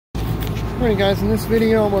Alright guys, in this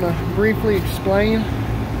video I'm going to briefly explain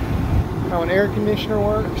how an air conditioner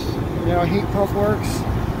works and how a heat pump works.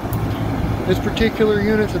 This particular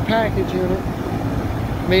unit's a package unit,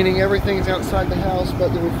 meaning everything's outside the house, but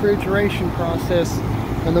the refrigeration process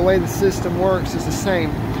and the way the system works is the same.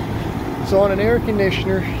 So on an air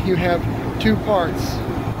conditioner you have two parts,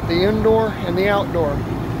 the indoor and the outdoor.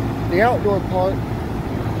 The outdoor part,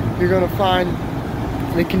 you're going to find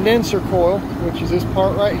the condenser coil, which is this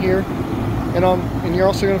part right here. And you're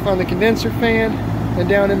also going to find the condenser fan, and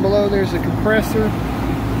down in below there's a compressor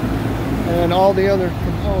and all the other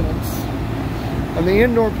components. On the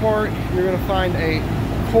indoor part, you're going to find a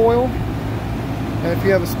coil, and if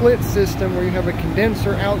you have a split system where you have a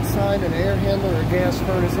condenser outside, an air handler, or a gas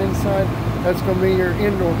furnace inside, that's going to be your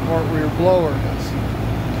indoor part where your blower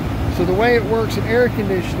is. So the way it works in air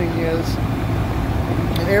conditioning is,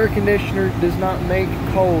 an air conditioner does not make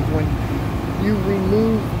cold. When you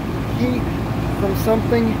remove heat from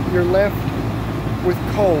something, you're left with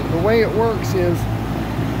cold. The way it works is,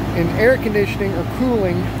 in air conditioning or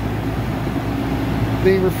cooling,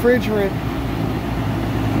 the refrigerant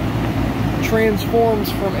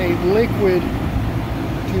transforms from a liquid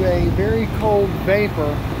to a very cold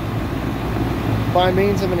vapor by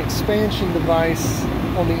means of an expansion device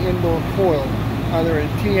on the indoor coil, either a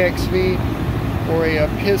TXV or a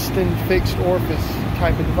piston fixed orifice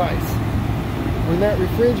type of device. When that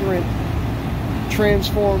refrigerant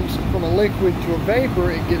transforms from a liquid to a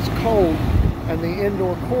vapor, it gets cold and the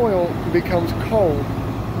indoor coil becomes cold.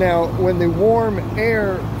 Now, when the warm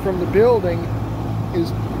air from the building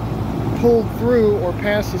is pulled through or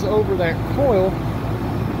passes over that coil,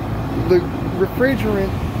 the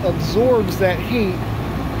refrigerant absorbs that heat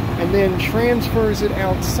and then transfers it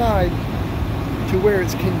outside to where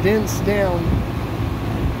it's condensed down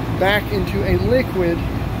back into a liquid,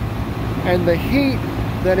 and the heat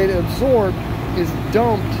that it absorbed is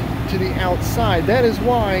dumped to the outside. That is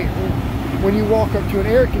why when you walk up to an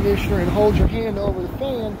air conditioner and hold your hand over the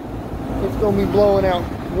fan, it's going to be blowing out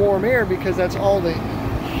warm air, because that's all the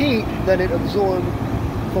heat that it absorbed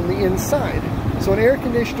from the inside. So an air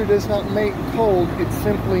conditioner does not make cold, it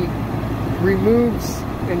simply removes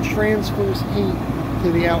and transfers heat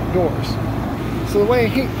to the outdoors. So the way a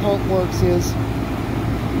heat pump works is,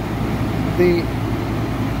 the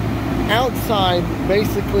outside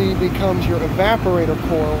basically becomes your evaporator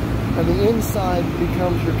coil, and the inside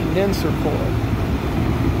becomes your condenser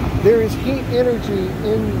coil. There is heat energy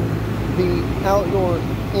in the outdoor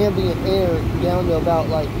ambient air down to about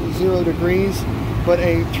like 0 degrees, but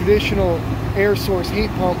a traditional air source heat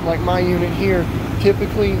pump like my unit here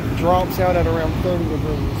typically drops out at around 30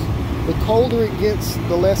 degrees. The colder it gets,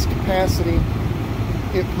 the less capacity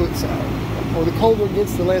it puts out, or the colder it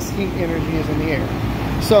gets, the less heat energy is in the air.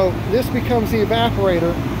 So this becomes the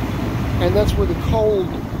evaporator, and that's where the cold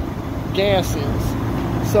gas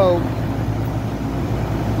is. So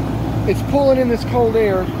it's pulling in this cold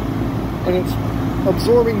air and it's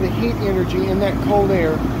absorbing the heat energy in that cold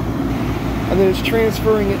air, and then it's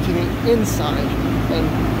transferring it to the inside.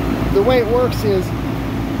 And the way it works is,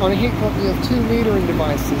 on a heat pump you have two metering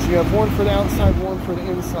devices. You have one for the outside, one for the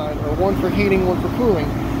inside, or one for heating, one for cooling.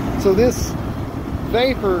 So this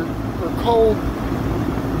vapor or cold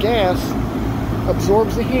gas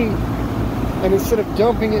absorbs the heat, and instead of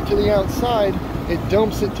dumping it to the outside, it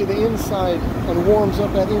dumps it to the inside and warms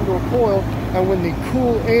up that indoor coil. And when the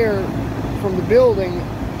cool air from the building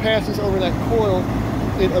passes over that coil,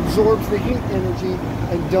 it absorbs the heat energy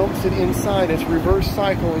and dumps it inside. It's a reverse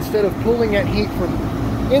cycle. Instead of pulling that heat from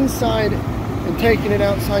inside and taking it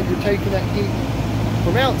outside, you're taking that heat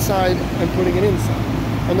from outside and putting it inside.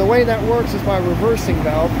 And the way that works is by a reversing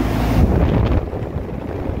valve,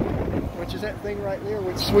 which is that thing right there,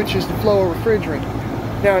 which switches the flow of refrigerant.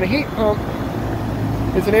 Now in a heat pump,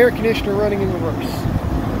 it's an air conditioner running in reverse.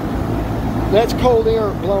 That's cold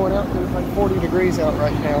air blowing out. There's like 40 degrees out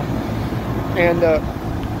right now. And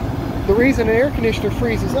the reason an air conditioner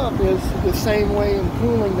freezes up is the same way in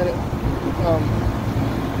cooling, that it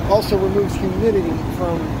also removes humidity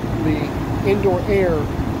from the indoor air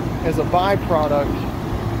as a byproduct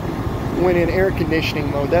when in air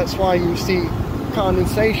conditioning mode. That's why you see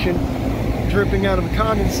condensation dripping out of a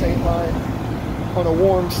condensate line on a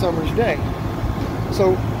warm summer's day.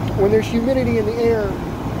 So when there's humidity in the air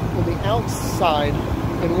on the outside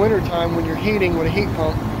in wintertime, when you're heating with a heat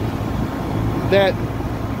pump, that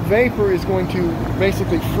vapor is going to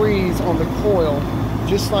basically freeze on the coil,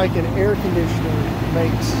 just like an air conditioner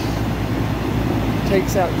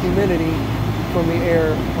takes out humidity from the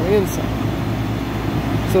air on the inside.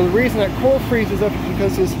 So the reason that coil freezes up is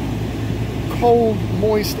because this cold,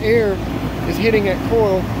 moist air is hitting that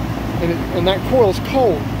coil and that coil's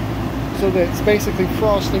cold, so that it's basically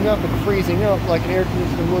frosting up and freezing up like an air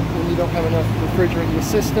conditioner would when you don't have enough refrigerant in the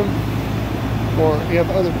system or you have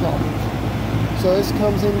other problems. So this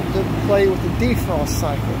comes into play with the defrost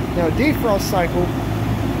cycle. Now, a defrost cycle,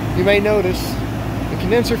 you may notice the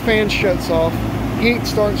condenser fan shuts off, heat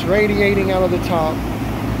starts radiating out of the top,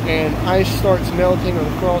 and ice starts melting, or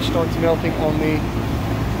the frost starts melting on the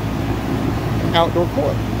outdoor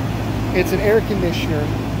coil. It's an air conditioner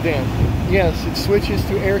then. Yes, it switches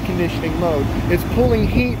to air conditioning mode. It's pulling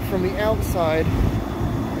heat from the outside,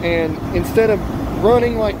 and instead of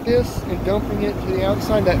running like this and dumping it to the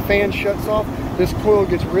outside, that fan shuts off, this coil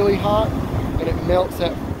gets really hot and it melts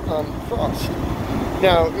that frost.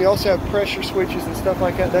 Now, you also have pressure switches and stuff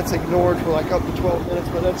like that. That's ignored for like up to 12 minutes,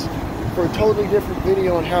 but that's for a totally different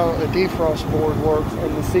video on how a defrost board works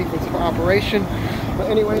and the sequence of operation. But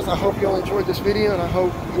anyways, I hope you all enjoyed this video, and I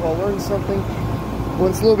hope you all learned something.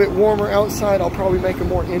 When it's a little bit warmer outside, I'll probably make a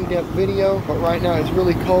more in-depth video, but right now it's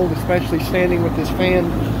really cold, especially standing with this fan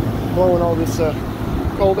blowing all this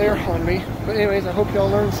cold air on me. But anyways, I hope y'all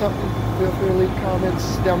learned something. Feel free to leave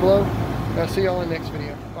comments down below. I'll see y'all in the next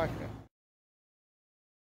video.